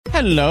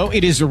Hello,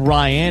 it is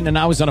Ryan, and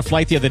I was on a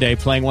flight the other day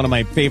playing one of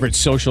my favorite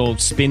social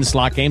spin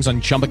slot games on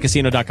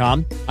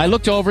ChumbaCasino.com. I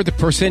looked over at the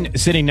person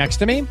sitting next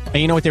to me, and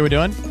you know what they were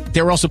doing?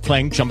 They were also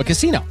playing Chumba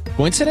Casino.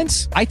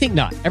 Coincidence? I think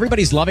not.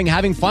 Everybody's loving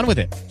having fun with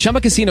it.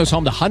 Chumba Casino is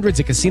home to hundreds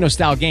of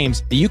casino-style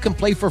games that you can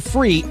play for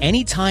free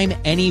anytime,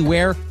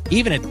 anywhere,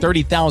 even at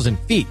 30,000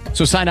 feet.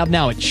 So sign up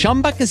now at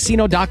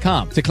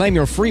ChumbaCasino.com to claim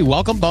your free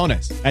welcome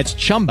bonus. That's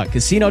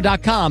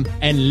ChumbaCasino.com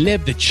and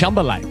live the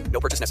Chumba life.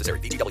 No purchase necessary.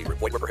 VGW.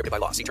 Void where prohibited by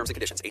law. See terms and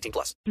conditions. 18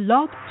 plus.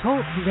 Blog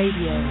Talk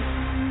Radio.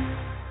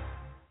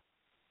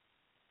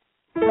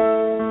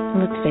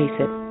 Let's face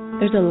it,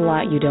 there's a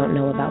lot you don't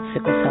know about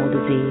sickle cell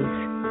disease.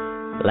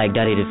 Like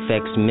that it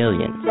affects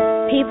millions.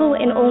 People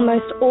in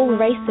almost all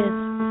races.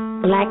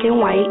 Black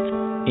and white.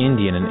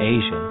 Indian and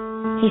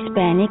Asian.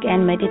 Hispanic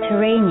and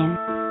Mediterranean.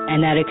 And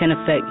that it can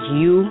affect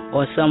you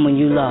or someone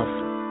you love.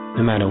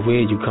 No matter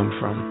where you come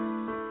from.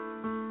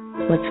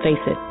 Let's face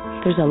it,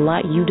 there's a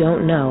lot you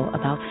don't know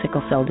about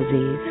sickle cell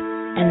disease.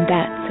 And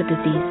that's a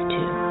disease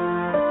too.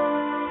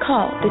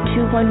 Call the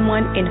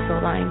 211 info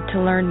line to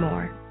learn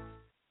more.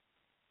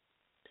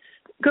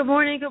 Good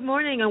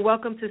morning, and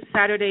welcome to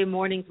Saturday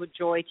Mornings with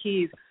Joy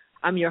Keys.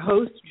 I'm your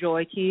host,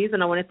 Joy Keys,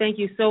 and I want to thank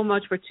you so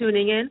much for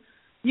tuning in.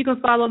 You can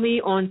follow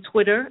me on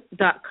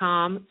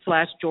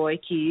twitter.com/Joy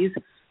Keys,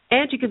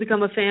 and you can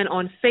become a fan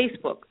on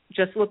Facebook.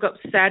 Just look up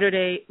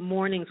Saturday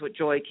Mornings with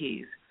Joy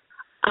Keys.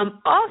 I'm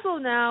also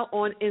now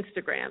on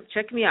Instagram.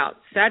 Check me out,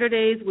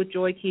 Saturdays with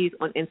Joy Keys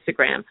on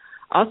Instagram.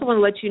 I also want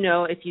to let you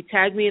know, if you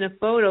tag me in a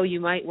photo, you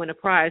might win a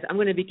prize. I'm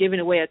going to be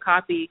giving away a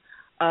copy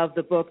of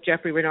the book,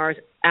 Jeffrey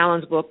Renard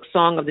Allen's book,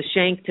 Song of the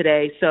Shank,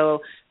 today.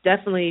 So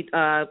definitely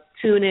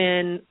tune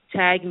in,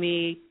 tag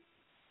me,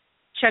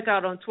 check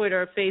out on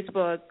Twitter,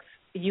 Facebook.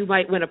 You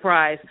might win a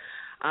prize.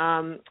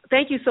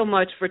 Thank you so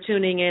much for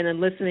tuning in and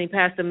listening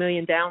past 1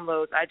 million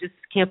downloads. I just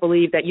can't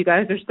believe that you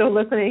guys are still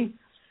listening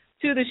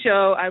to the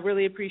show. I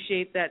really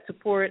appreciate that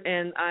support,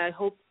 and I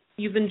hope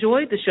you've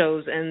enjoyed the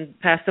shows and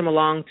passed them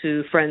along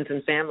to friends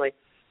and family.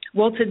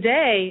 Well,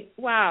 today,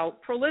 wow,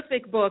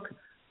 prolific book,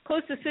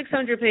 close to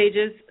 600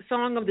 pages,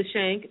 Song of the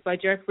Shank by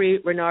Jeffrey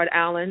Renard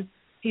Allen.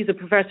 He's a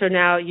professor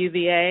now at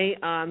UVA.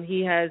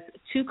 He has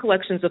 2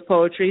 collections of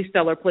poetry,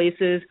 Stellar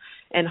Places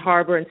and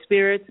Harbor and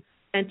Spirits,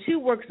 and 2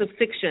 works of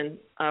fiction,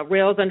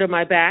 Rails Under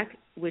My Back,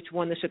 which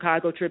won the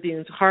Chicago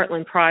Tribune's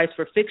Heartland Prize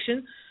for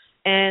Fiction,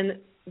 and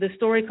the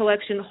story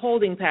collection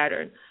Holding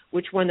Pattern,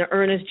 which won the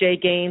Ernest J.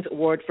 Gaines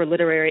Award for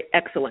Literary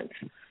Excellence.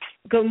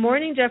 Good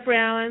morning, Jeffrey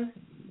Allen.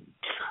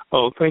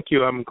 Oh, thank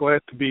you. I'm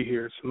glad to be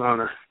here. It's an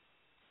honor.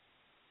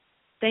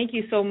 Thank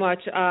you so much.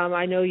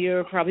 I know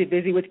you're probably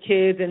busy with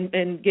kids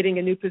and getting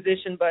a new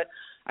position, but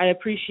I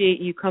appreciate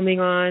you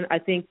coming on. I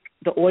think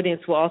the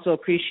audience will also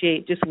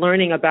appreciate just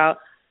learning about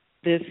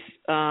this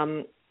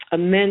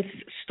immense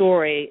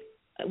story,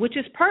 which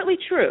is partly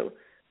true.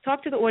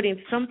 Talk to the audience.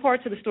 Some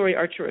parts of the story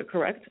are true,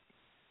 correct?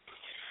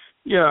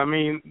 Yeah, I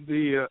mean,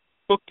 the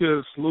book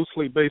is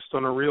loosely based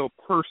on a real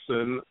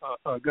person,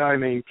 a guy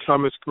named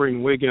Thomas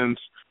Green Wiggins,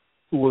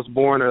 who was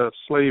born a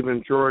slave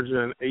in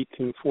Georgia in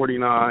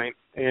 1849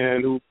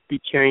 and who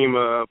became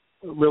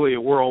really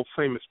a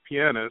world-famous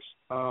pianist.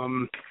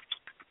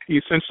 He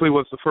essentially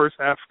was the first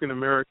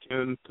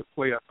African-American to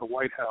play at the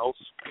White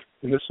House,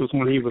 and this was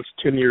when he was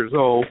 10 years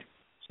old.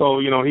 So,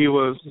 you know, he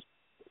was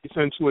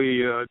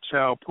essentially a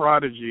child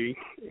prodigy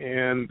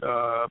and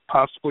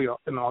possibly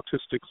an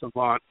autistic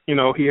savant. You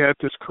know, he had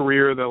this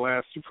career that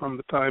lasted from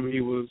the time he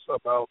was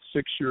about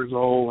 6 years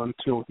old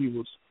until he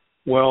was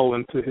well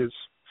into his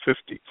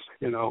 50s,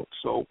 you know,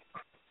 so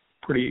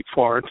pretty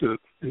far into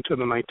the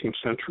 19th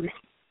century.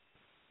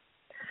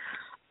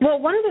 Well,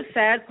 one of the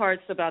sad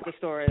parts about the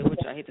story,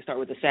 which I hate to start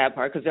with the sad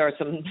part because there are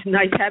some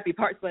nice, happy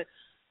parts, but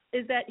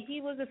is that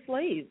he was a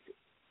slave.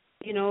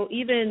 You know,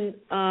 even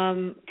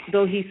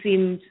though he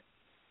seemed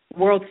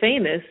world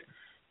famous,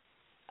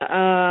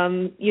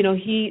 you know,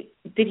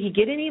 did he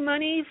get any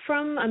money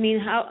from?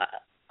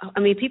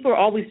 People are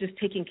always just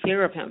taking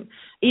care of him.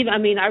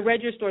 Even, I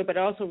read your story, but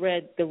I also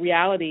read the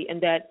reality,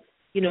 and that,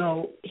 you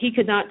know, he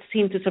could not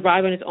seem to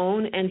survive on his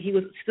own, and he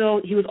was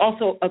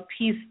also a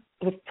piece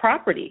of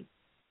property.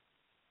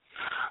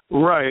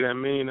 Right.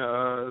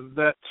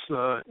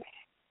 That's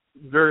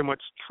very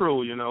much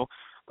true. You know,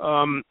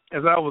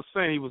 as I was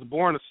saying, he was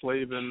born a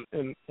slave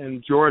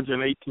in Georgia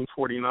in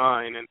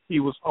 1849, and he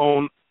was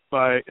owned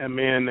by a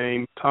man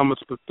named Thomas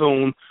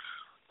Bethune,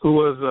 who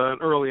was an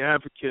early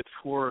advocate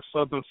for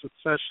Southern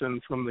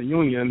secession from the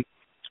Union.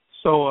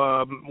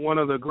 So one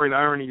of the great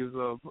ironies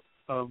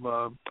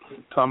of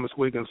Thomas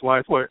Wiggins'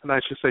 life, and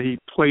I should say he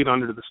played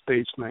under the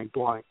stage name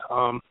Blind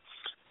Tom.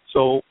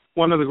 So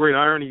one of the great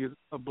ironies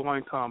of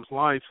Blind Tom's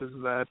life is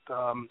that,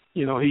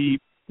 you know, he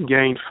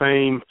gained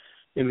fame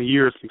in the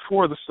years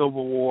before the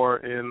Civil War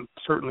and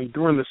certainly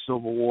during the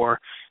Civil War.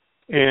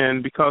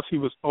 And because he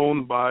was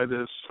owned by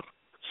this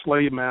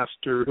slave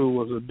master who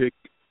was a big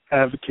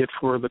advocate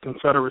for the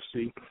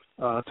Confederacy,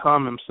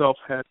 Tom himself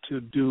had to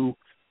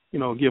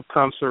give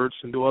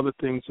concerts and do other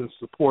things in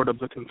support of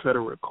the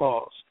Confederate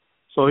cause.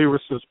 So he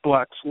was this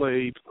black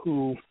slave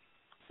who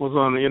was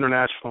on the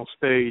international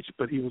stage,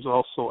 but he was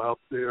also out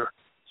there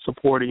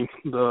supporting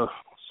the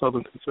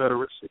Southern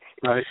Confederacy,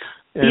 right?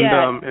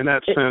 And in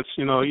that sense,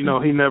 you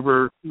know, he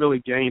never really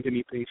gained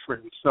anything for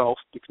himself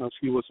because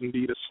he was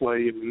indeed a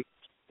slave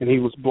and he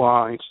was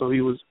blind, so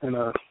he was in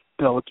a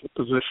delicate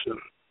position.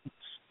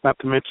 Not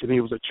to mention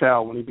he was a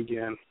child when he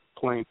began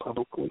playing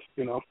publicly,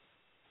 you know.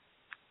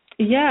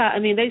 Yeah, I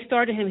mean, they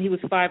started him, he was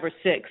 5 or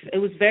 6. It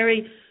was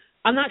very,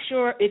 I'm not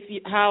sure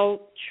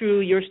how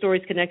true your story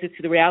is connected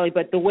to the reality,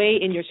 but the way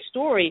in your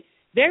story,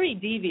 very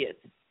devious.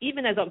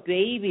 Even as a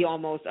baby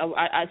almost,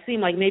 I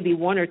seem like maybe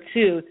 1 or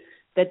 2,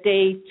 that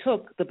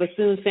the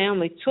Bethune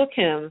family took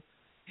him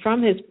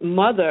from his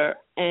mother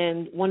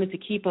and wanted to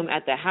keep him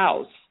at the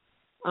house.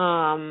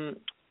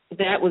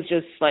 That was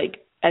just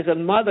like, as a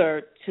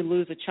mother, to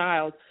lose a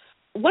child.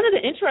 One of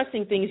the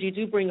interesting things you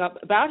do bring up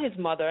about his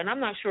mother, and I'm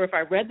not sure if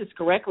I read this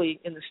correctly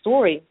in the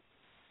story,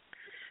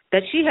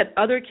 that she had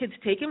other kids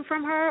taken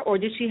from her, or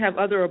did she have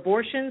other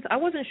abortions? I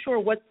wasn't sure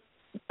what,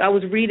 I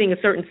was reading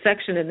a certain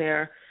section in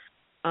there.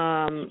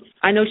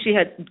 I know she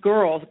had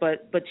girls,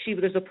 but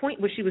there's a point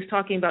where she was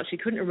talking about she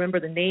couldn't remember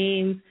the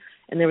names,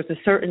 and there was a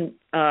certain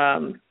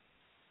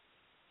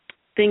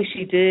thing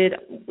she did.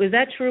 Was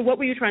that true? What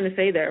were you trying to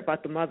say there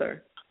about the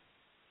mother?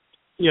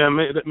 Yeah,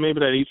 maybe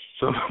that needs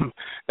some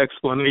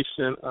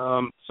explanation.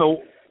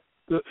 So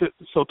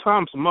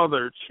Tom's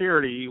mother,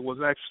 Charity, was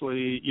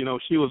actually, you know,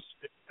 she was,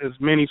 as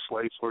many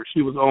slaves were,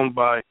 she was owned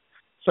by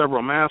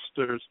several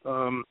masters.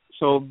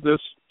 So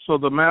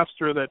the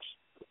master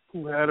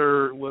who had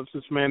her was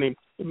this man named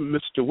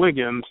Mr.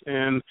 Wiggins,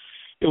 and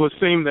it would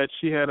seem that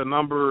she had a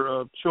number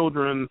of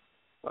children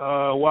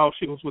while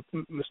she was with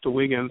Mr.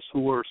 Wiggins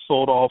who were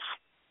sold off,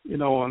 you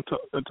know,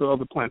 into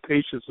other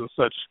plantations and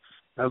such,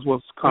 as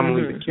was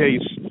commonly the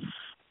case.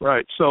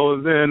 Right.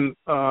 So then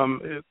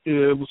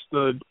it was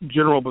the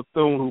General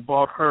Bethune who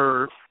bought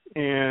her,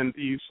 and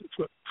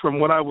from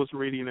what I was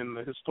reading in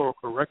the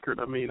historical record,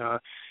 I mean,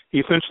 he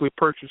essentially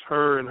purchased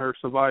her and her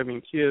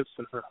surviving kids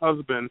and her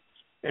husband,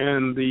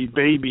 and the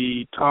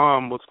baby,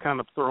 Tom, was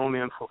kind of thrown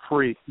in for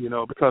free, you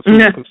know, because he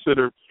was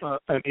considered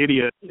an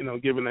idiot, you know,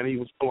 given that he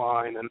was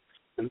blind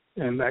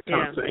and that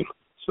kind of thing.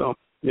 So,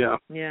 yeah.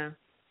 Yeah.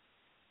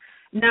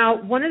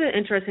 Now, one of the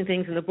interesting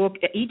things in the book,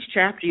 each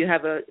chapter you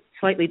have a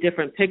slightly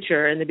different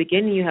picture. In the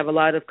beginning, you have a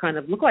lot of kind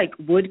of look like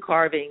wood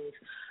carvings.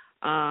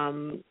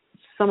 Some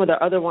of the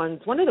other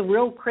ones, one of the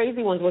real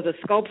crazy ones was a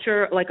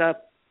sculpture, like a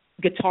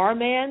guitar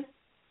man.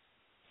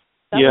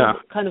 That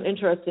was kind of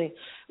interesting.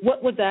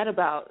 What was that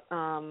about?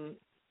 What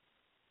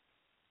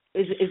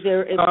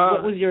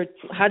was your?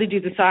 How did you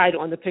decide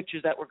on the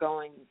pictures that were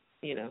going?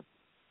 You know.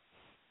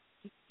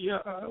 Yeah,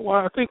 well,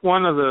 I think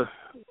one of the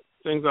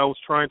things I was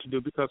trying to do,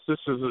 because this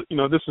is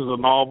a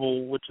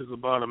novel which is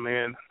about a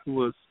man who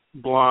was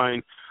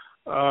blind.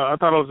 I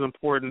thought it was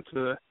important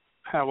to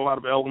have a lot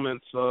of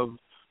elements of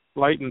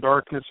light and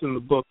darkness in the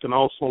book, and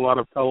also a lot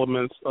of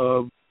elements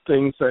of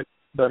things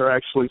that are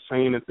actually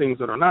seen and things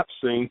that are not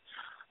seen.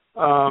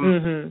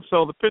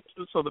 So the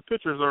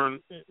pictures are in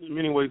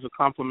many ways a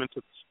complement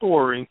to the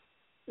story,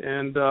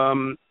 and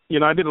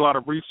I did a lot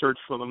of research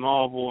for the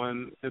novel,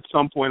 and at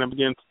some point I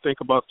began to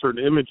think about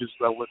certain images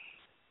that would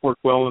work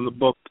well in the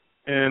book.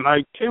 And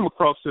I came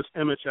across this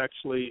image.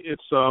 Actually,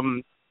 it's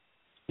an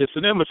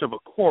image of a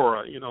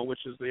kora, you know,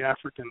 which is the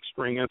African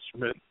string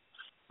instrument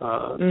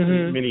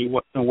in many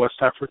West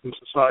African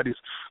societies.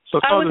 So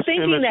I was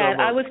thinking that.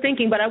 I was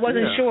thinking, but I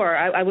wasn't sure.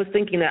 I was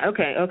thinking that.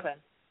 Okay.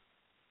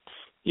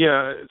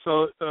 Yeah.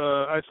 So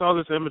I saw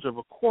this image of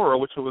a kora,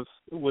 which was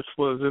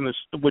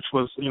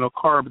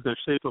carved in the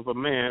shape of a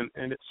man,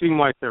 and it seemed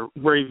like a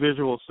very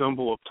visual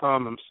symbol of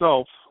Tom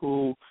himself,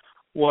 who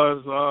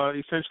was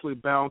essentially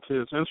bound to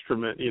his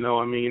instrument. You know,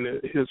 I mean,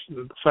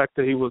 the fact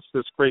that he was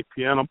this great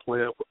piano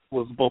player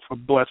was both a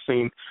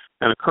blessing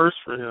and a curse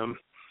for him.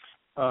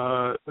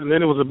 And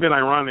then it was a bit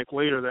ironic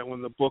later that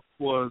when the book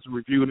was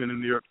reviewed in the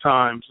New York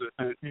Times,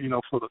 you know,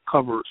 for the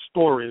cover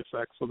story, in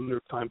fact, for the New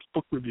York Times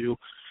book review,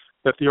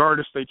 that the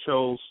artist they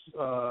chose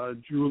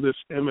drew this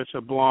image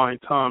of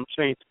blind Tom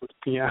Shank with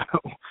the piano,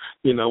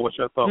 you know, which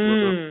I thought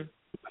was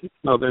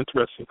another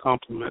interesting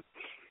compliment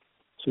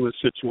to his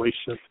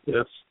situation.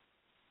 Yes.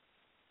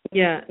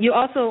 Yeah. You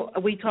also,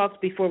 we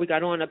talked before we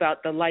got on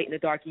about the light and the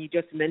dark, and you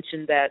just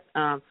mentioned that,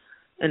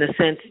 in a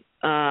sense,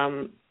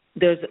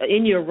 there's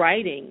in your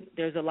writing,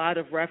 there's a lot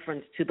of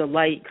reference to the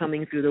light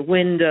coming through the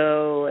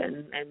window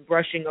and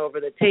brushing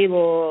over the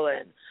table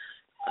and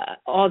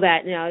all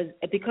that. Now,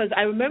 because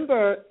I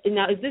remember,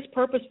 now is this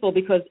purposeful?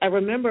 Because I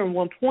remember at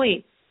one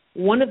point,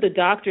 one of the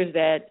doctors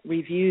that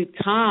reviewed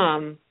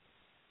Tom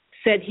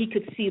said he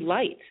could see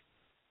light,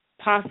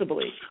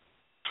 possibly.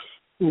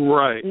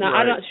 Right. Now,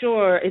 I'm not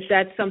sure if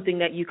that's something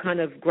that you kind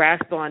of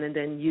grasp on and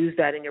then use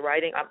that in your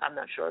writing. I'm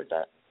not sure of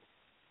that.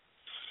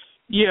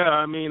 Yeah,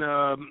 I mean,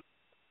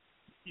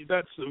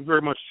 that's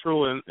very much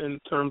true in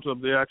terms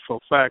of the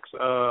actual facts.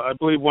 I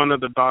believe one of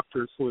the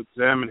doctors who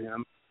examined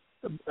him,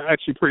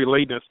 actually pretty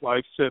late in his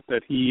life, said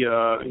that he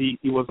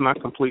was not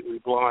completely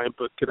blind,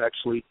 but could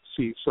actually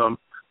see some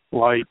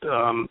light.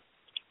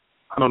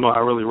 I don't know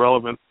how really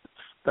relevant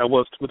that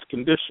was to its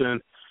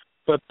condition.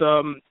 But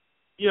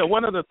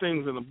one of the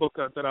things in the book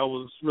that I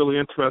was really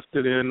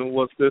interested in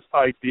was this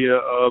idea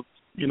of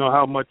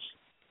how much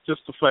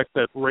just the fact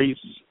that race,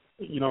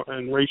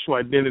 and racial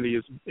identity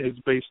is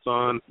based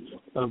on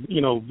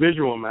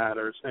visual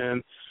matters.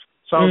 And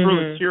so I was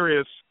really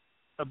curious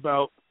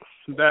about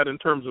that in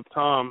terms of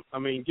Tom. I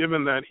mean,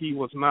 given that he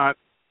was not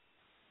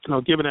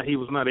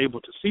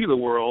able to see the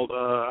world,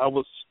 I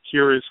was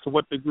curious to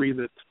what degree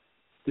that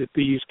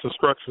these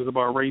constructions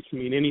about race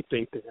mean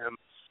anything to him.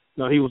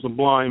 He was a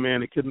blind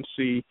man. He couldn't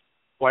see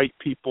white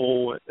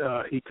people.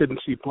 He couldn't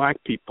see black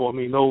people. I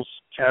mean, those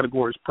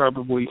categories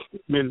probably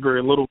meant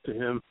very little to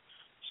him.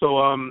 So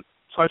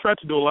I tried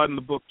to do a lot in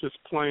the book just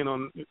playing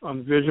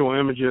on visual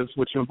images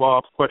which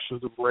involve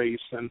questions of race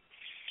and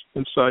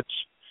such.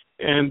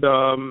 And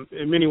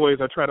in many ways,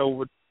 I try to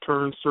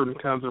overturn certain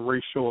kinds of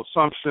racial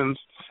assumptions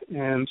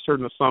and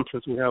certain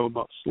assumptions we have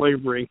about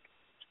slavery.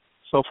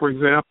 So, for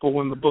example,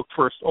 when the book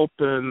first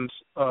opens,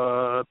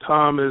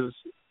 Tom is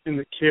in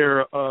the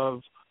care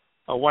of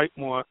a white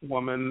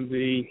woman,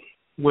 the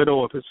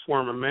widow of his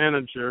former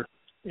manager.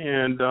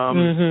 And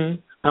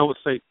I would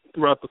say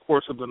throughout the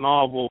course of the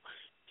novel,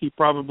 he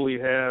probably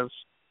has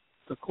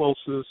the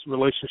closest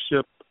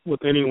relationship with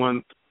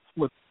anyone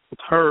with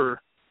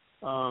her.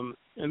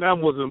 And that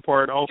was in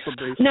part also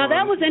based on... Now,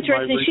 that was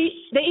interesting.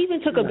 They even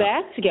took a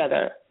bath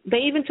together.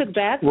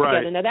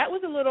 Together. Now, that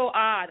was a little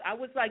odd. I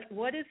was like,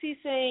 what is he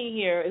saying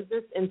here? Is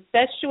this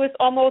incestuous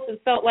almost?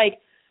 It felt like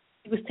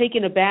he was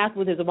taking a bath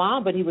with his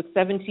mom, but he was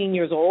 17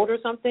 years old or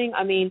something.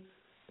 I mean,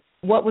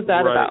 what was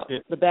that about,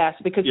 the bath?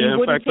 Because he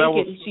wouldn't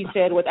take it, she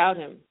said, without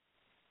him.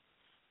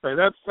 Right,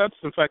 that's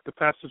in fact the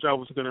passage I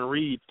was going to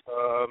read.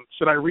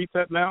 Should I read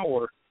that now,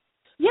 or?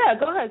 Yeah,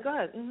 go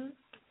ahead.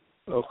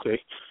 Mm-hmm. Okay.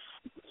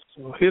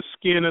 So his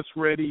skin is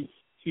ready.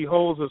 He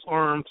holds his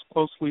arms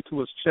closely to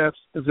his chest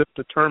as if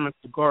determined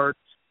to guard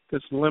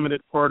this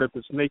limited part of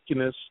his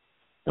nakedness,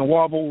 and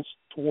wobbles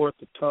toward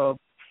the tub.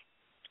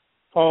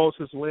 Hauls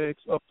his legs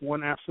up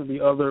one after the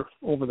other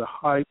over the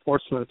high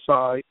porcelain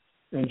side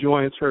and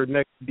joins her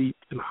neck deep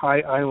in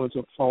high islands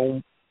of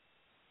foam.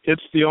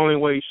 It's the only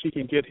way she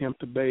can get him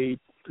to bathe,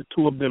 the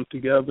two of them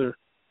together,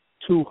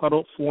 two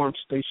huddled forms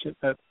stationed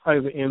at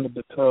either end of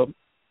the tub,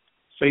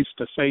 face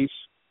to face,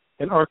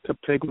 an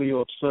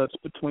archipelago of suds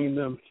between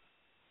them,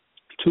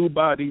 two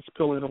bodies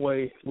peeling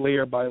away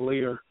layer by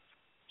layer,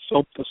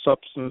 soap the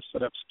substance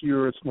that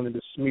obscures when it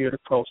is smeared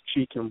across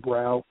cheek and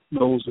brow,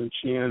 nose and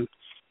chin,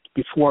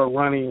 before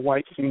running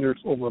white fingers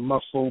over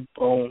muscle,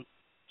 bone,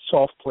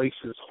 soft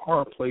places,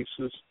 hard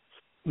places,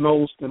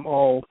 knows them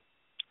all,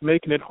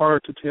 making it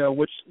hard to tell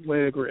which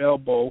leg or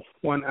elbow,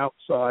 one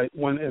outside,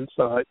 one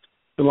inside,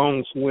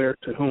 belongs where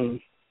to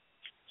whom.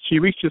 She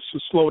reaches to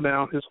slow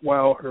down his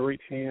wild,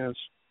 hurried hands.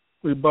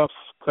 Rebuffs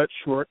cut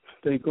short,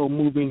 they go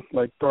moving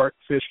like dark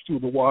fish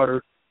through the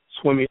water,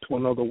 swimming to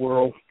another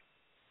world.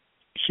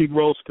 She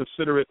grows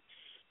considerate,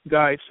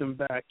 guides him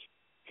back,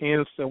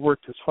 hands that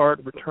worked as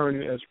hard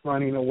returning as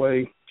running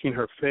away in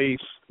her face,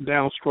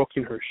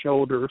 downstroking her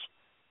shoulders,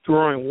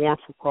 drawing warmth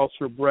across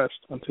her breast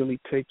until he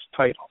takes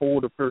tight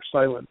hold of her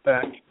silent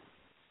back.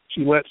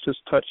 She lets his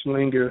touch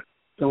linger,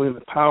 feeling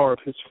the power of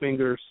his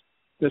fingers,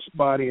 this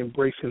body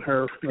embracing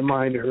her,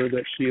 reminding her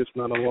that she is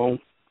not alone.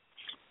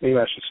 Maybe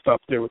I should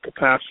stop there with the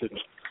passage.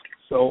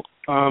 So,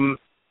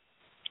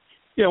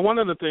 one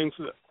of the things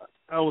that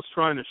I was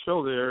trying to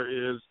show there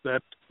is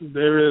that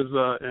there is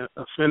an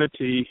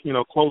affinity,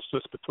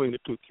 closeness between the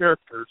two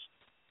characters,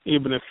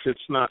 even if it's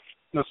not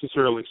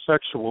necessarily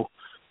sexual.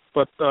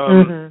 But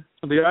the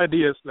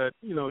idea is that,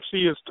 she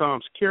is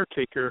Tom's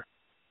caretaker,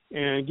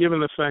 and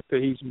given the fact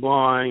that he's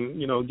blind,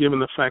 given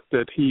the fact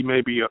that he may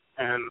be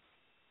an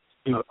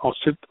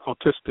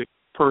autistic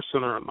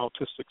person or an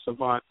autistic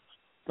savant,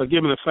 but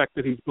given the fact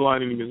that he's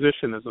blind and a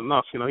musician is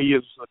enough. He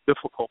is a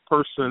difficult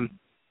person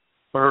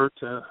for her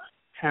to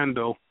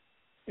handle,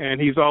 and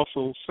he's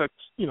also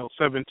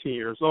 17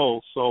 years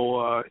old,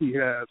 so he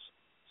has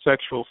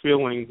sexual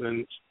feelings,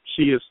 and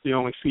she is the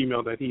only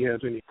female that he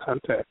has any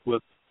contact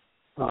with.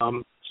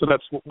 So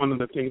that's one of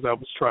the things I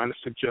was trying to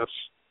suggest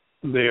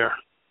there.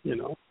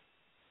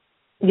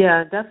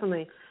 Yeah,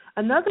 definitely.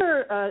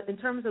 Another, in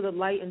terms of the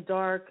light and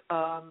dark.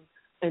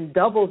 And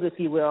doubles, if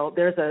you will,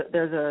 there's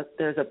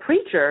a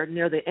preacher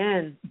near the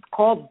end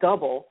called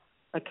Double,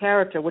 a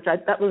character which I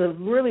thought was a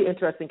really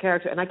interesting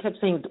character, and I kept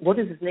saying, what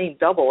is his name?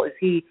 Double? Is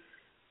he,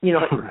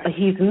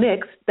 he's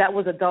mixed? That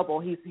was a double.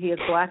 He is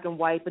black and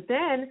white. But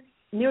then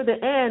near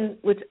the end,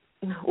 which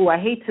I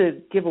hate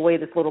to give away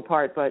this little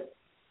part, but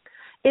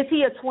is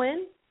he a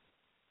twin?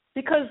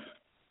 Because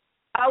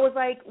I was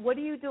like, what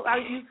do you do? Are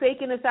you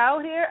faking us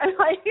out here?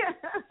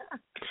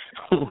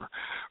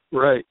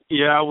 Right.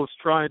 Yeah, I was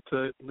trying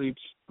to leave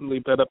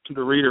that up to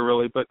the reader,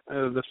 really. But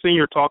the scene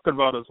you're talking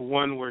about is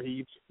one where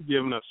he's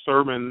given a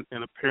sermon,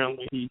 and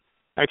apparently he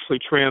actually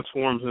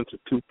transforms into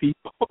two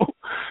people,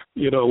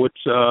 which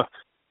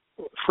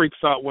freaks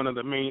out one of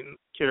the main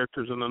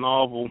characters in the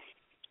novel.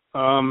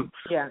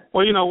 Yeah.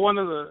 Well, one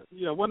of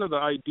the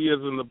ideas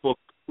in the book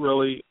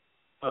really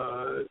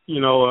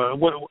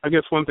what I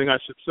guess one thing I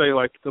should say,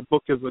 like the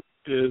book is a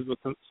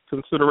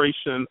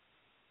consideration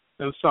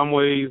in some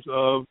ways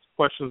of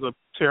questions of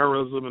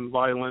terrorism and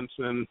violence,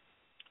 and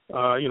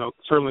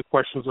certainly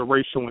questions of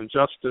racial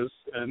injustice.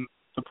 And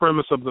the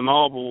premise of the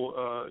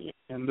novel,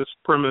 and this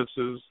premise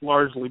is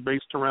largely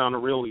based around a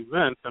real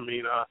event. I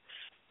mean,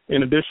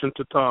 in addition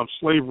to Tom's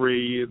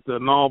slavery, the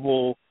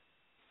novel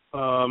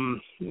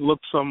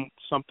looks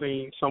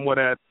somewhat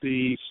at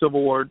the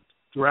Civil War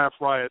draft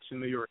riots in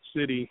New York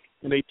City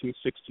in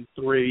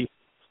 1863,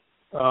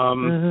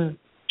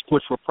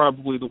 which were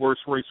probably the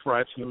worst race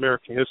riots in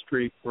American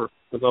history for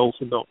those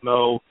who don't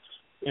know.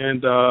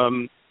 And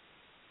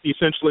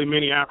essentially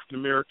many African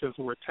Americans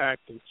were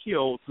attacked and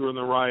killed during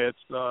the riots,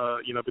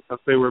 because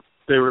they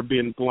were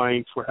being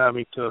blamed for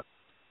having to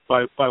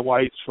by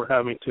whites for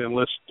having to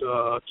enlist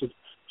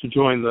to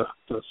join the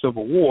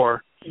Civil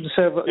War. The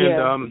Civil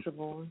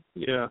War.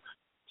 Yeah.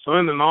 So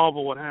in the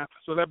novel, what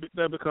happens? So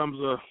that becomes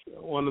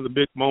one of the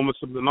big moments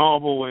of the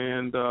novel,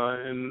 and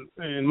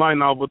my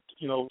novel,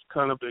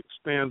 kind of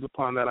expands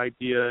upon that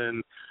idea,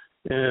 and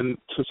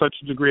to such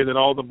a degree that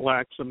all the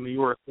blacks of New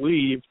York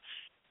leave,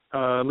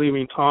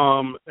 leaving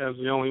Tom as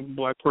the only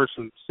black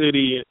person in the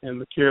city in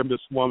the care of this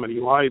woman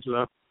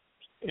Eliza,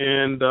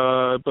 and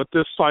but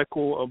this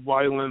cycle of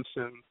violence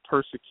and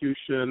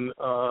persecution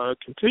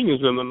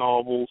continues in the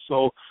novel.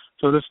 So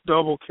this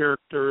double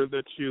character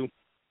that you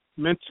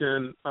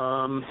mentioned,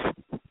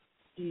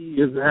 he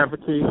is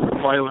advocating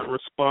a violent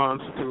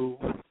response to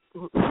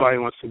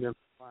violence against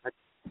blacks,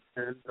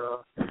 and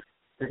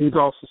he's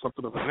also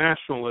something of a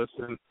nationalist,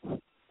 and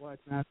black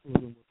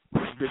nationalism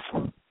was a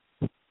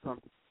big part.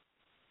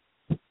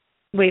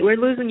 Wait, we're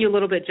losing you a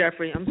little bit,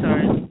 Jeffrey. I'm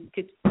sorry.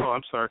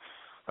 I'm sorry.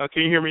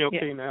 Can you hear me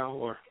okay now?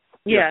 Or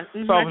yeah.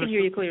 So I can hear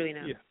you clearly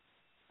now. Yeah.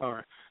 All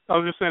right. I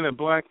was just saying that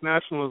black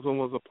nationalism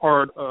was a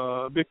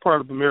big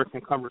part of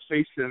American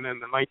conversation in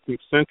the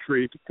 19th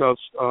century because,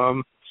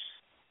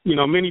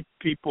 many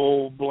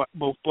people,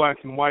 both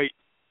black and white,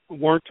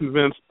 weren't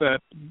convinced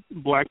that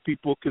black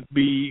people could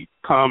be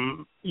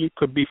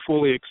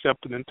fully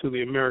accepted into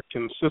the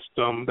American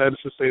system. That is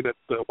to say that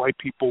the white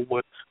people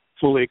would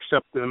fully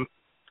accept them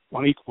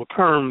on equal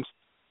terms.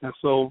 And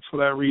so for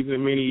that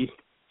reason, many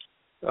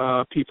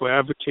people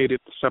advocated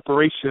the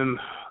separation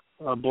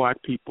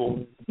black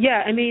people.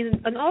 Yeah, I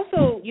mean, and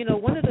also,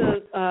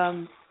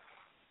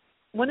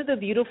 one of the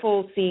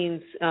beautiful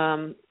scenes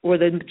where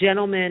the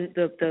gentlemen,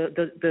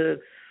 the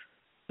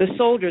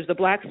soldiers, the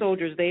black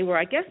soldiers, they were,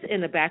 I guess, in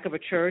the back of a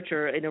church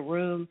or in a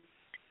room,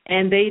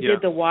 and they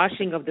did the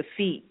washing of the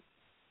feet.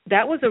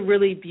 That was a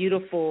really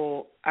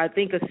beautiful, I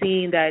think, a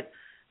scene that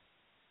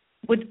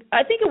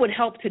I think it would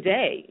help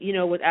today,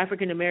 with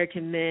African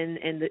American men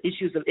and the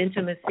issues of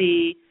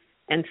intimacy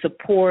and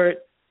support.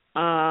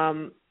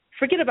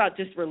 Forget about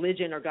just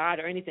religion or God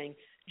or anything.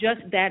 Just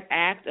that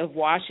act of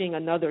washing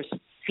another's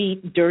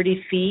feet,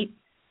 dirty feet,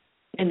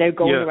 and they're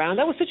going around.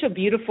 That was such a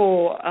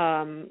beautiful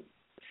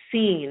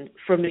scene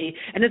for me.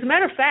 And as a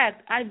matter of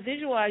fact, I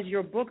visualize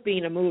your book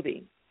being a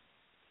movie.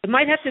 It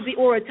might have to be,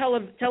 or a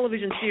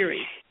television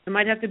series. It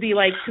might have to be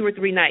like 2 or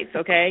 3 nights,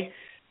 okay?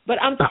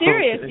 But I'm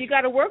serious. You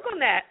got to work on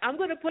that. I'm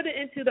going to put it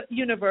into the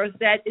universe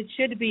that it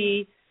should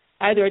be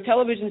either a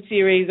television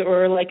series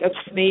or like a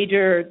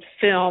major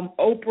film.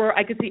 Oprah,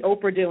 I could see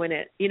Oprah doing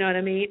it. You know what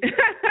I mean?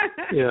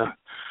 Yeah.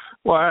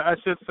 Well, I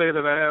should say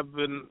that I have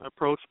been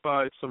approached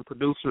by some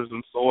producers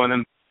and so on,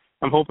 and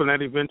I'm hoping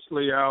that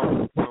eventually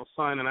I'll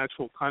sign an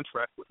actual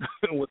contract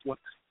with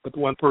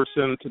one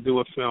person to do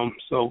a film.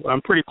 So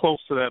I'm pretty close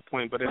to that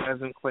point, but it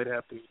hasn't quite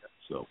happened yet.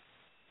 So.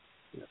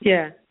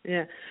 Yeah.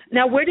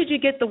 Now, where did you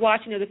get the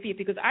washing of the feet?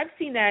 Because I've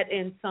seen that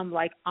in some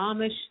like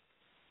Amish,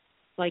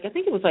 I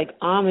think it was like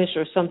Amish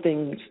or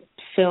something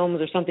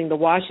films or something. The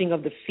washing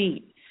of the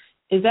feet.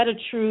 Is that a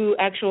true,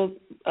 actual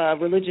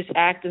religious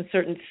act in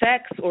certain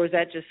sects, or is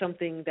that just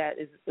something that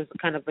is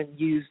kind of been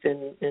used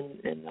in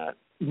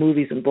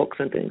movies and books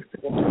and things?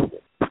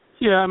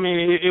 Yeah, I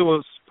mean, it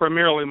was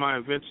primarily my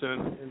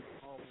invention.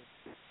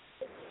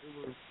 It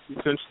was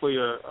essentially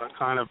a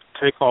kind of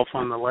takeoff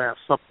on the Last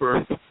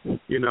Supper,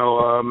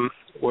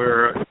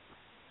 where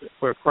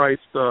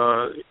Christ,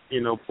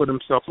 put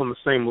himself on the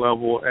same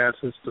level as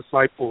his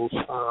disciples.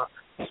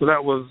 So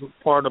that was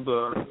part of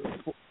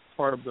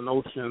the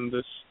notion,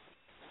 this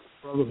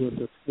brotherhood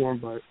that's formed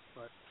by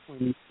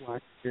 20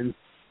 black men,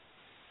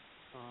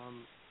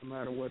 no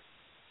matter what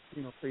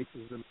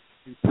faces them.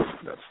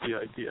 That's the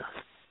idea.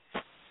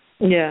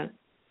 Yeah.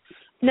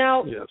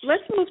 Now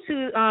let's move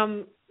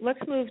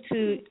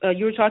to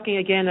you were talking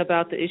again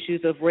about the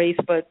issues of race,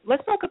 but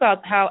let's talk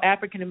about how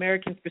African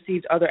Americans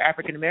perceived other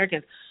African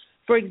Americans.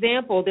 For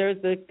example, there's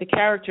the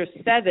character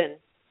Seven,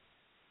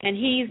 and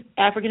he's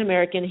African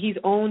American. He's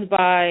owned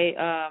by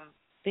I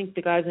think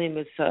the guy's name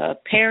is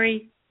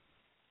Perry.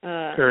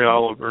 Perry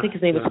Oliver. I think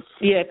his name is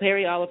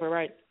Perry Oliver,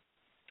 right.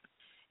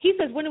 He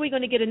says, when are we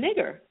going to get a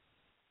nigger?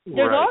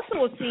 There's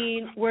also a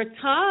scene where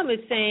Tom is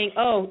saying,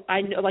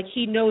 I know, like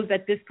he knows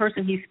that this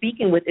person he's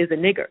speaking with is a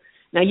nigger.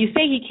 Now, you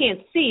say he can't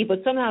see,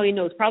 but somehow he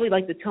knows, probably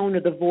like the tone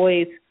of the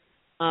voice,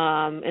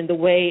 and the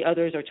way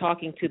others are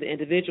talking to the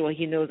individual,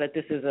 he knows that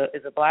this is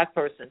a black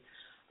person.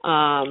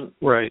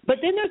 Right. But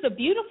then there's a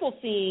beautiful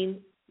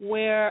scene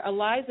where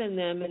Eliza and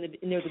them,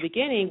 near the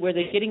beginning, where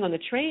they're getting on the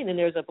train, and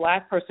there's a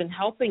black person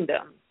helping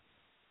them.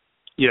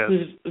 Yes.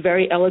 Who's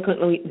very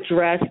eloquently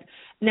dressed.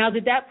 Now,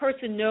 did that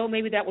person know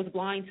maybe that was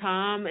Blind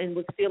Tom and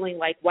was feeling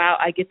like, wow,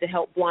 I get to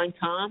help Blind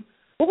Tom?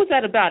 What was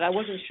that about? I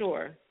wasn't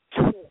sure.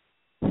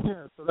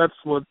 Yeah, so that's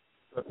what,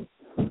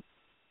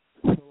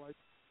 like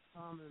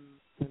Tom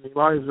and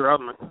Eliza are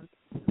out in the country,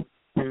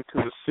 into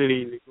the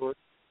city, New York.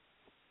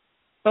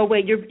 Oh,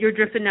 wait, you're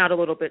drifting out a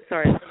little bit.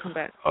 Sorry, come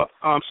back.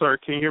 I'm sorry,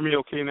 can you hear me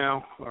okay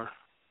now? Or?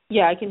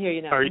 Yeah, I can hear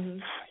you now. Mm-hmm.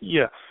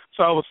 Yeah,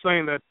 so I was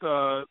saying that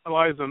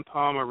Eliza and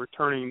Tom are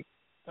returning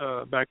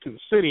back to the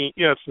city.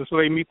 Yes, and so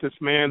they meet this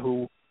man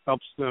who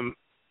helps them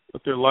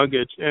with their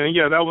luggage. And,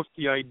 yeah, that was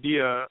the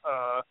idea,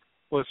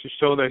 was to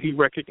show that he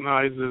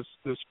recognizes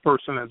this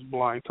person as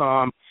Blind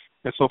Tom.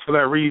 And so for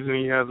that reason,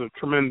 he has a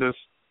tremendous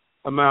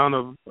amount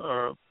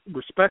of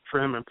respect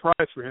for him and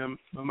pride for him,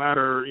 no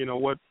matter,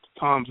 what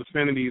Tom's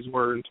affinities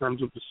were in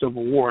terms of the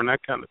Civil War and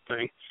that kind of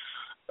thing.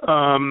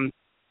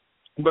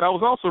 But I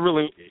was also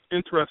really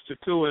interested,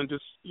 too, in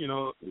just,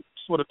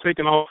 sort of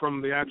taking off from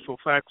the actual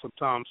facts of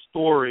Tom's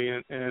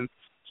story. And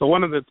so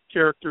one of the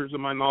characters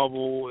in my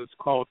novel is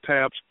called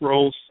Tabs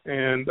Gross,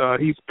 and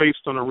he's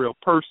based on a real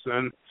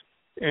person.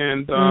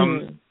 And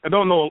I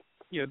don't know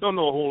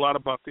a whole lot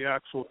about the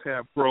actual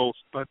Tab Gross,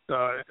 but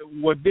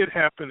what did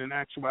happen in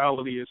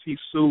actuality is he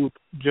sued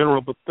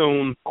General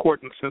Bethune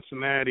Court in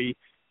Cincinnati.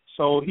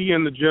 So he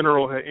and the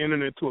general had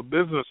entered into a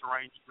business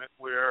arrangement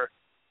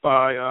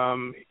whereby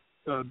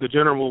the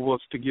general was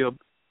to give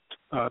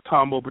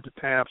Tom over to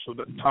Tabs so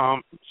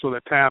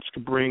that Tabs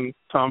could bring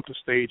Tom to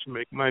stage and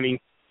make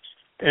money.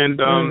 And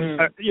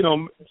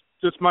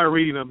just my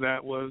reading of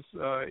that was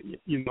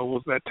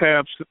was that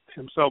Tabs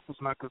himself was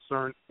not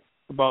concerned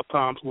about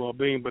Tom's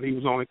well-being, but he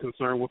was only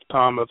concerned with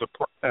Tom as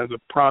a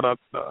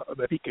product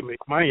that he can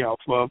make money off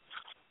of.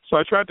 So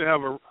I tried to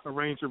have a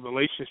range of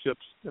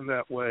relationships in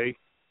that way.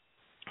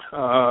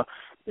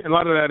 And a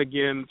lot of that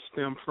again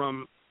stemmed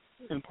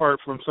in part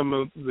from some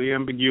of the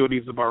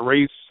ambiguities of our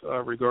race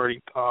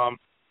regarding Tom.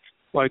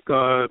 Like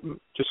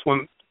just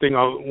one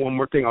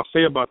more thing I'll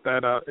say about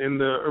that. In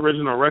the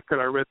original record,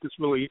 I read this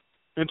really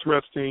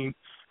interesting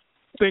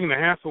thing that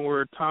happened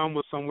where Tom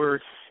was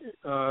somewhere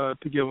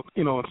to give,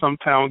 in some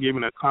town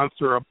giving a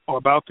concert or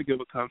about to give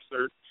a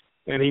concert,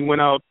 and he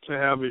went out to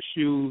have his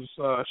shoes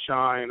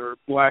shine or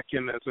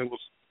blacken, as it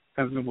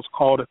was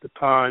called at the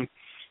time.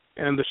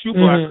 And the shoe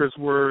blackers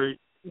were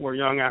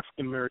young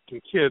African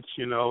American kids,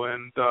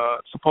 and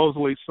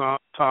supposedly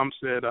Tom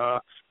said,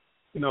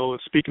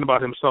 speaking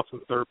about himself in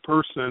third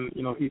person,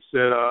 he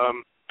said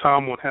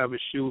Tom won't have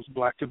his shoes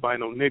blackened by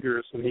no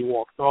niggers, and he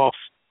walked off.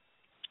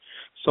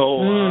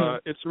 So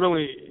it's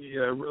really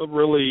a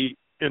really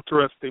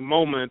interesting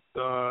moment,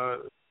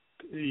 and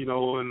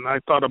I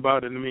thought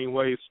about it in many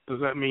ways.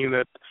 Does that mean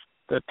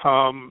that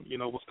Tom,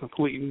 was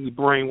completely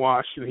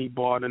brainwashed and he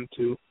bought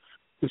into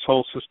this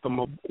whole system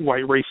of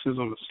white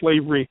racism and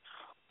slavery?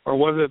 Or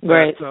was it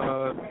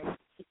that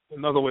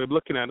another way of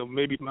looking at it,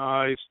 maybe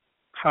denies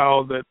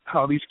how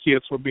these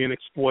kids were being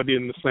exploited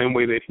in the same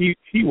way that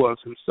he was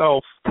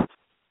himself,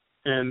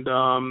 and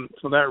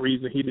for that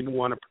reason he didn't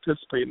want to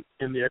participate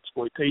in the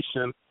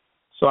exploitation.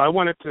 So I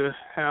wanted to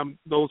have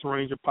those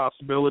range of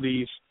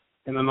possibilities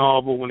in the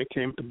novel when it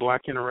came to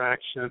black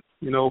interaction,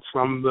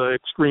 from the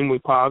extremely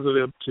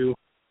positive to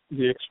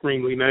the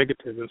extremely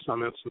negative in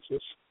some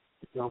instances,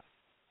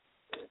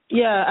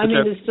 Yeah, I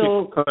mean, it's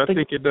still. I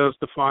think it does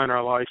define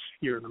our life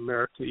here in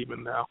America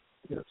even now.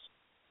 Yes.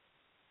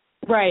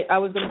 Right. I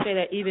was going to say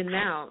that even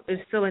now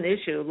it's still an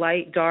issue.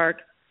 Light, dark.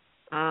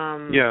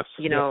 Yes.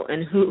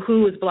 And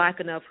who was black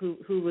enough, who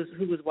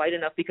was white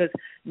enough? Because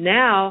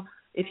now,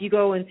 if you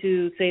go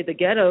into, say, the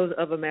ghettos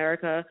of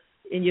America,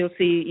 and you'll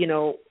see,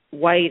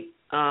 white,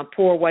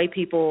 poor white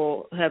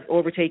people have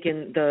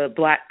overtaken the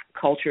black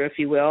culture, if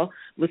you will,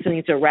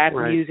 listening to rap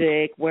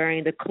music,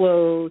 wearing the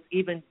clothes,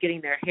 even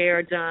getting their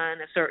hair done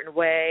a certain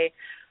way.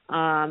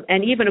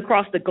 And even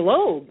across the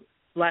globe,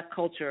 black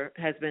culture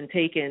has been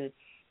taken,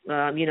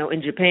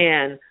 in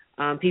Japan,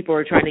 people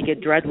are trying to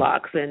get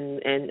dreadlocks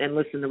and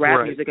listen to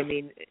rap music. I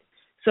mean,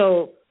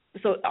 so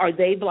are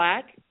they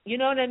black? You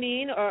know what I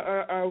mean?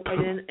 Or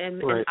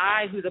and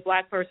I, who's a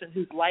black person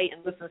who's light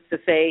and listens to,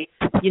 say,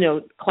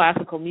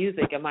 classical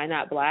music, am I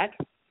not black?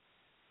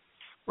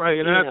 Right,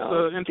 and that's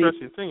the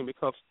interesting thing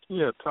because,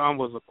 Tom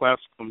was a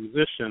classical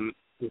musician,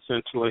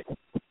 essentially.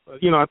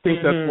 I think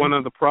that's one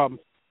of the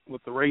problems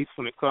with the race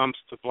when it comes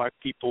to black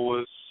people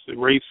is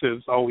race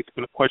has always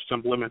been a question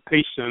of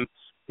limitation.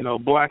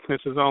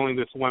 Blackness is only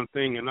this one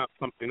thing and not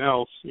something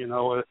else,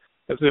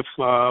 as if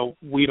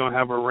we don't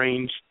have a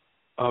range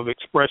of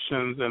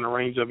expressions and a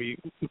range of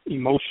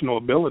emotional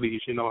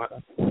abilities,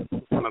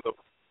 one of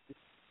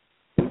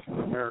the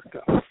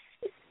America.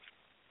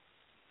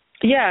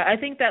 Yeah, I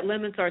think that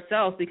limits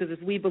ourselves because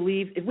if we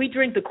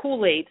drink the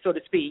Kool-Aid, so to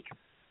speak,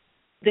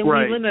 then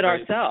we limit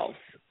ourselves.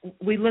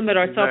 we limit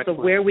ourselves to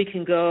where we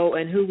can go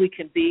and who we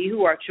can be,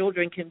 who our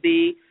children can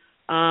be.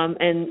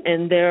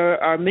 And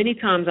there are many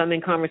times I'm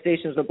in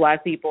conversations with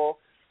black people,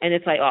 and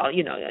it's like, oh,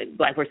 you know, a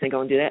black person ain't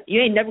going to do that.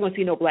 You ain't never going to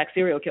see no black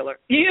serial killer.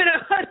 You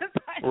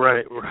know?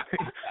 Right.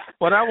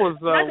 Well, that was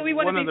not that we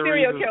want to be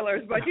serial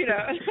killers, but, you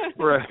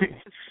know. Right.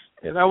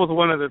 And that was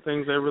one of the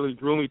things that really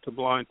drew me to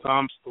Blind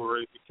Tom's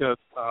story because,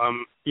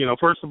 you know,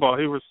 first of all,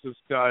 he was this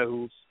guy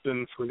who's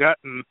been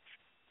forgotten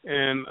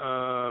and,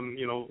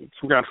 you know,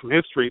 forgotten from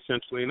history,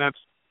 essentially, and that's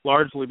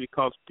largely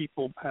because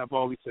people have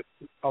all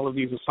of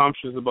these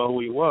assumptions about who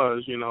he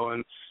was, you know,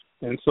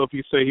 and so if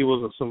you say he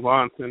was a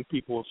savant, then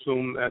people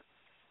assume that,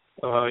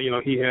 you know,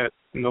 he had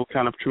no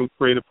kind of true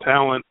creative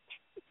talent.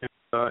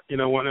 And, you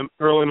know,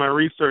 early in my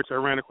research, I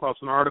ran across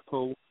an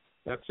article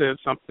that said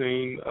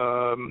something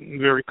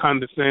very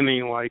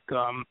condescending, like,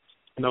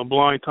 you know,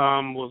 Blind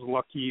Tom was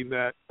lucky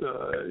that,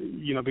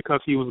 you know,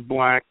 because he was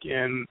black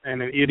and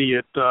an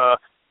idiot,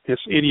 his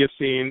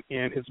idiocy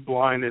and his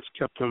blindness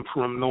kept him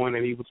from knowing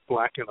that he was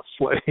black and a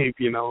slave,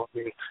 you know. I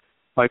mean,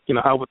 like, you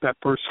know, how would that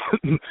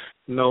person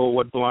know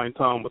what Blind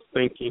Tom was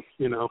thinking,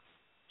 you know?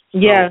 So,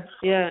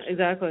 yeah,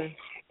 exactly.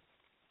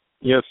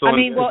 Yeah, so I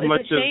mean, well, as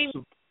much it's a shame.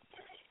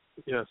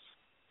 As, yes.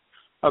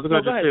 I was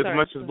going to say, as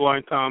much as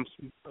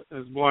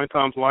Blind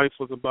Tom's life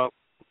was about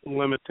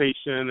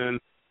limitation and,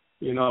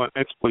 you know,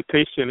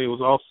 exploitation, it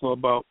was also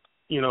about,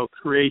 you know,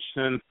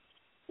 creation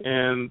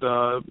and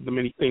the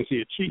many things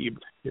he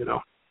achieved, you know.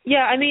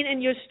 Yeah, I mean,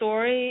 in your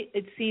story,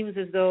 it seems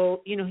as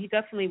though, you know, he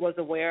definitely was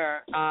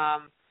aware,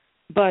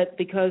 but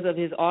because of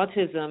his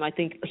autism, I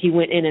think he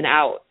went in and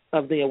out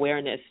of the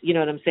awareness. You know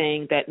what I'm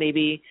saying? That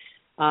maybe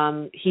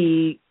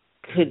he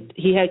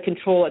had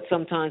control at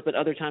some times, but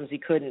other times he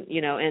couldn't,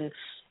 you know, and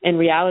in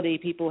reality,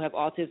 people who have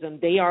autism,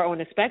 they are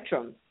on a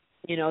spectrum.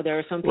 You know, there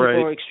are some people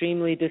who are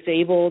extremely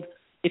disabled,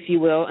 if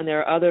you will, and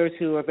there are others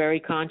who are very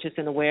conscious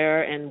and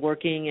aware and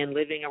working and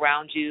living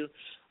around you,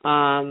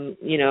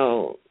 you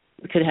know,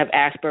 could have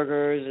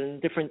Asperger's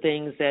and different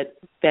things that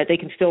they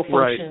can still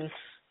function. Right.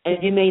 And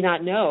you may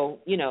not know,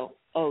 you know,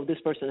 oh, this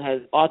person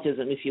has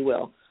autism, if you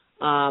will.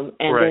 And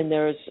then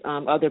there's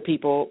other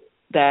people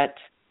that,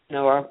 you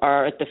know,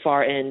 are at the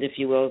far end, if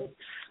you will.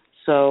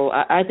 So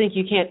I think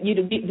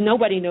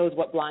nobody knows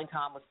what Blind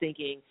Tom was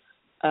thinking,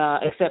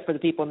 except for the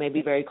people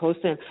maybe very close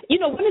to him. You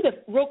know,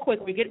 real quick,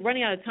 we're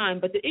running out of time,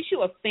 but the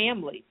issue of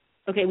family,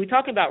 okay, we're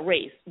talking about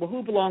race. Well,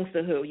 who belongs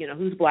to who? You know,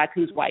 who's black,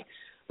 who's white.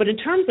 But in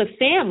terms of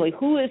family,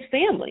 who is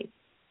family?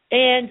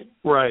 And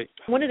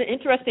one of the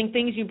interesting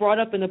things you brought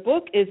up in the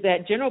book is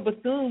that General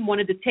Bethune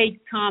wanted to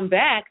take Tom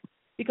back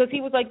because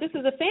he was like, this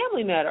is a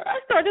family matter. I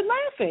started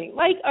laughing.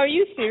 Like, are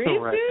you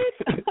serious,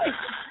 dude?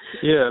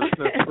 Yeah,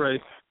 that's right.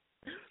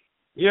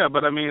 Yeah,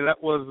 but I mean,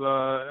 that was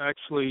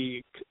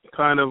actually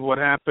kind of what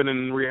happened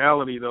in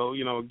reality, though.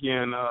 You know,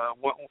 again,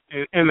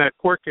 in that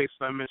court case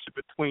I mentioned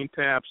between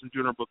Taps and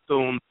General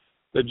Bethune,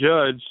 the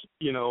judge,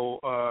 you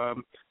know,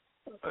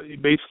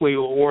 basically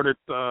ordered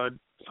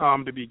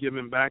Tom to be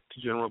given back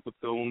to General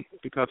Bethune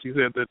because he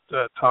said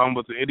that Tom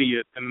was an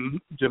idiot and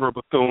General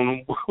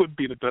Bethune would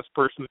be the best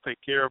person to take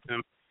care of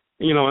him.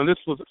 You know, and this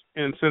was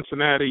in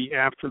Cincinnati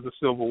after the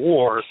Civil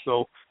War.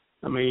 So,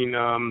 I mean,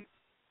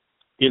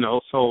 you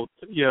know, so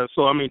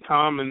I mean,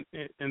 Tom,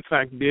 in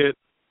fact, did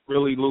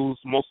really lose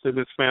most of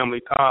his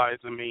family ties.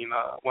 I mean,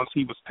 once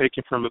he was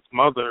taken from his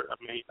mother, I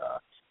mean,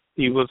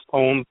 he was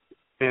owned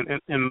in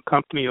the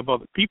company of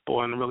other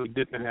people and really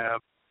didn't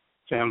have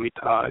family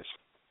ties,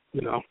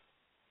 you know.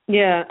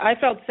 Yeah, I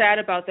felt sad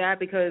about that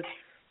because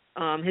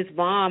his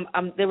mom,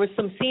 there were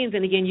some scenes,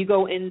 and again, you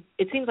go in,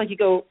 it seems like you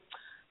go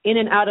in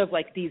and out of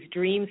like these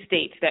dream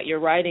states that you're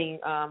writing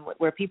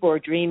where people are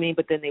dreaming,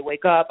 but then they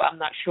wake up. I'm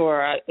not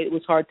sure. It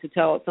was hard to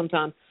tell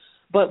sometimes.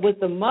 But with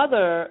the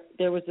mother,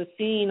 there was a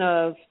scene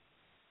of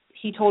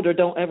he told her,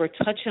 don't ever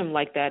touch him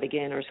like that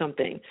again or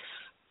something.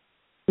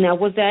 Now,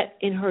 was that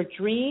in her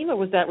dream or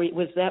was that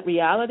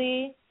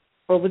reality?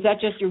 Or was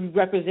that just you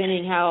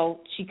representing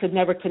how she could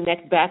never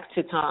connect back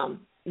to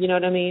Tom? You know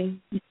what I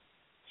mean?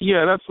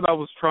 Yeah, that's what I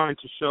was trying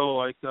to show.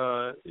 Like,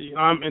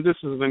 and this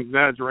is an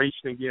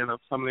exaggeration again of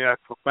some of the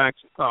actual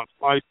facts of Tom's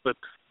life, but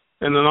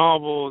in the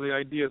novel, the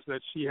idea is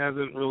that she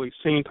hasn't really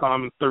seen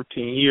Tom in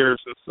 13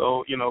 years, and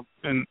so, you know,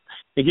 and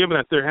given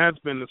that there has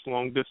been this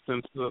long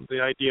distance,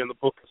 the idea in the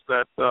book is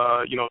that,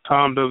 you know,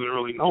 Tom doesn't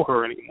really know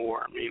her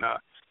anymore. I mean, you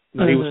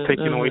know, he was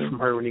taken away from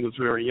her when he was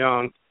very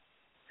young,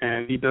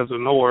 and he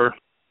doesn't know her.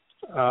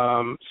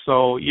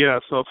 So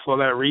for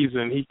that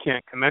reason, he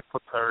can't connect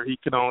with her. He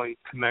can only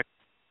connect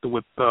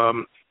with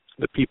the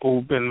people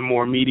who've been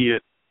more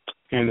immediate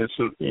and is,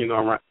 you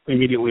know,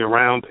 immediately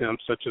around him,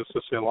 such as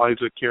the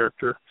Eliza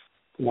character,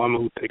 the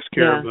woman who takes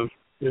care of him,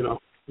 you know.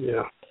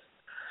 Yeah.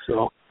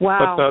 So,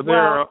 wow. But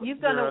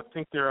I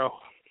think there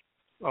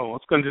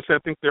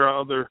are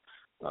other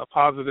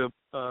positive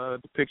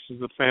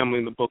depictions of family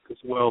in the book as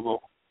well,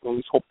 though. At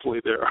least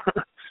hopefully there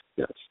are.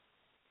 Yes.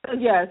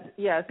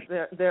 Yes,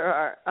 there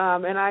are.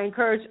 And I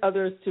encourage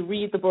others to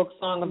read the book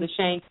Song of the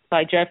Shank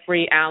by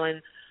Jeffrey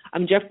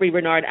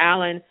Renard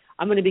Allen.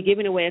 I'm going to be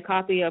giving away a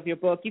copy of your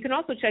book. You can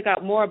also check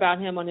out more about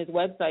him on his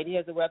website. He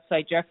has a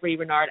website,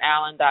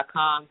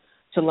 jeffreyrenardallen.com,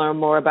 to learn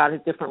more about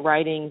his different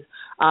writings.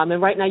 And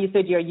right now you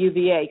said you're at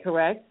UVA,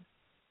 correct?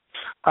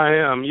 I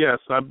am, yes.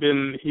 I've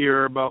been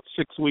here about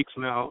 6 weeks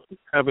now,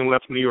 having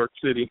left New York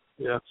City,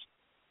 yes.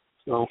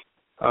 So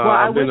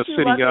I've been a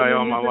city guy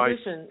all my life.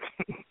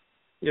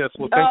 Yes,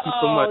 well, thank you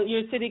so much. Oh,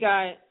 you're a city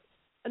guy.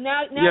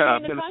 Now yeah, you're I've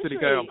in the been country. a city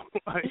guy all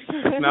my life.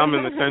 Now I'm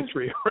in the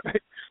country,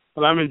 right?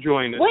 But I'm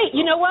enjoying it. Wait,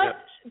 you know what? Yeah.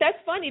 That's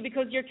funny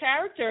because your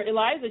character,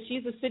 Eliza,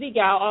 she's a city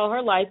gal all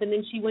her life, and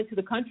then she went to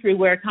the country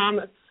where Tom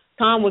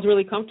was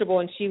really comfortable,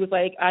 and she was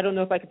like, I don't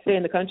know if I could stay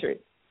in the country.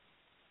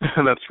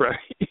 That's right.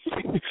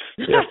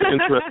 Yes,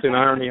 interesting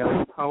irony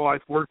how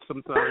life works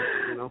sometimes,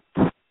 you know.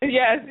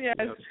 Yes.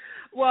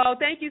 Well,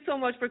 thank you so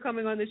much for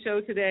coming on the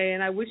show today,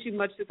 and I wish you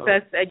much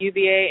success at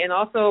UVA, and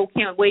also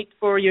can't wait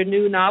for your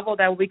new novel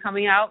that will be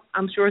coming out,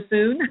 I'm sure,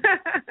 soon.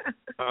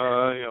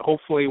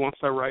 Hopefully once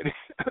I write it.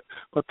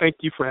 But thank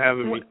you for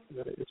having me.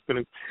 It's been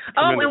a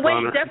tremendous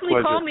honor.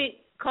 Definitely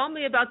call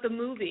me about the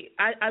movie.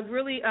 I'm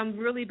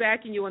really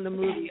backing you on the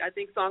movie. I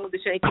think Song of the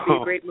Shank could be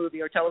a great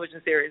movie or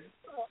television series.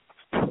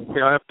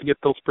 Okay, I have to get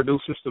those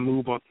producers to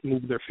move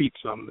their feet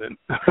some then.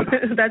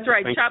 That's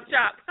right. Chop.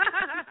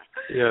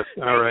 Yes,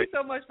 all right. Thank you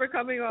so much for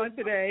coming on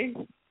today.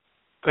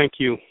 Thank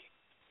you.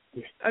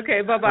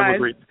 Okay, bye-bye. Have a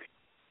great day.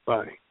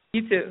 Bye.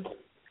 You too.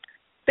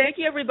 Thank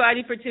you,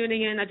 everybody, for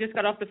tuning in. I just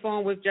got off the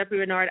phone with Jeffrey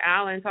Renard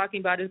Allen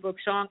talking about his book,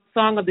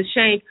 Song of the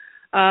Shank.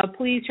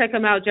 Please check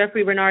him out,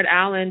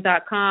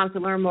 jeffreyrenardallen.com, to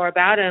learn more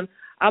about him.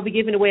 I'll be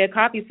giving away a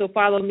copy, so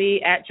follow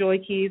me at Joy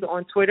Keys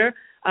on Twitter.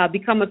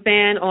 Become a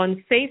fan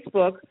on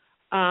Facebook.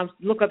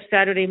 Look up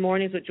Saturday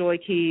Mornings with Joy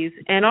Keys.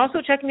 And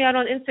also check me out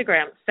on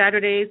Instagram,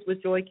 Saturdays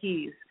with Joy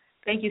Keys.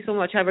 Thank you so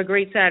much. Have a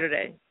great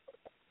Saturday.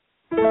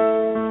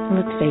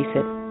 Let's face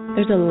it,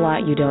 there's a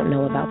lot you don't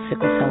know about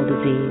sickle cell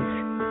disease.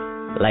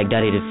 Like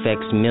that it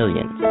affects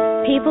millions.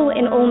 People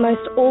in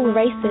almost all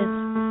races.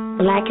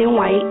 Black and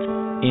white.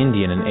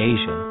 Indian and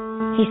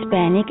Asian.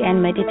 Hispanic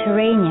and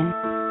Mediterranean.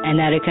 And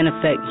that it can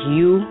affect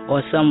you or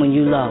someone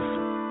you love.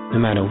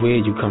 No matter where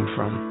you come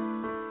from.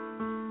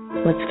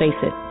 Let's face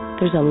it,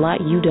 there's a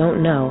lot you don't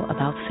know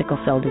about sickle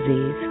cell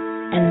disease.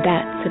 And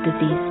that's a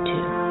disease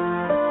too.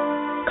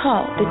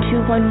 Call the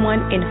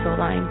 211 info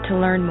line to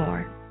learn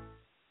more.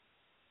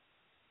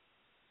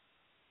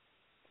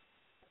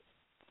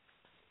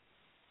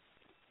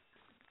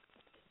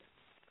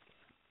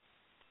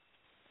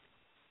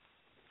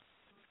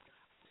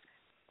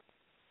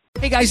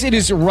 Hey guys, it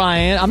is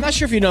Ryan. I'm not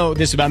sure if you know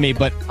this about me,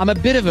 but I'm a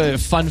bit of a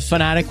fun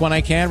fanatic when I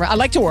can. I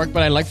like to work,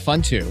 but I like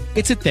fun too.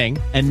 It's a thing.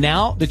 And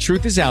now the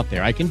truth is out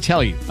there. I can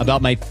tell you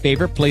about my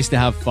favorite place to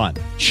have fun.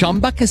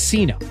 Chumba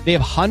Casino. They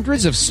have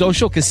hundreds of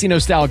social casino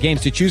style games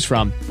to choose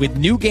from with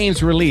new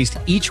games released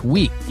each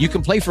week. You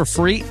can play for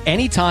free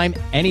anytime,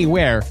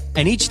 anywhere.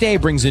 And each day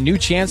brings a new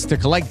chance to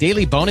collect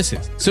daily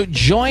bonuses. So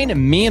join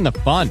me in the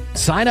fun.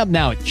 Sign up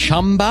now at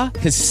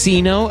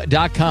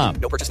ChumbaCasino.com.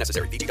 No purchase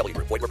necessary. VGW.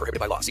 Void where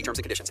prohibited by law. See terms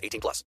and conditions. 18+.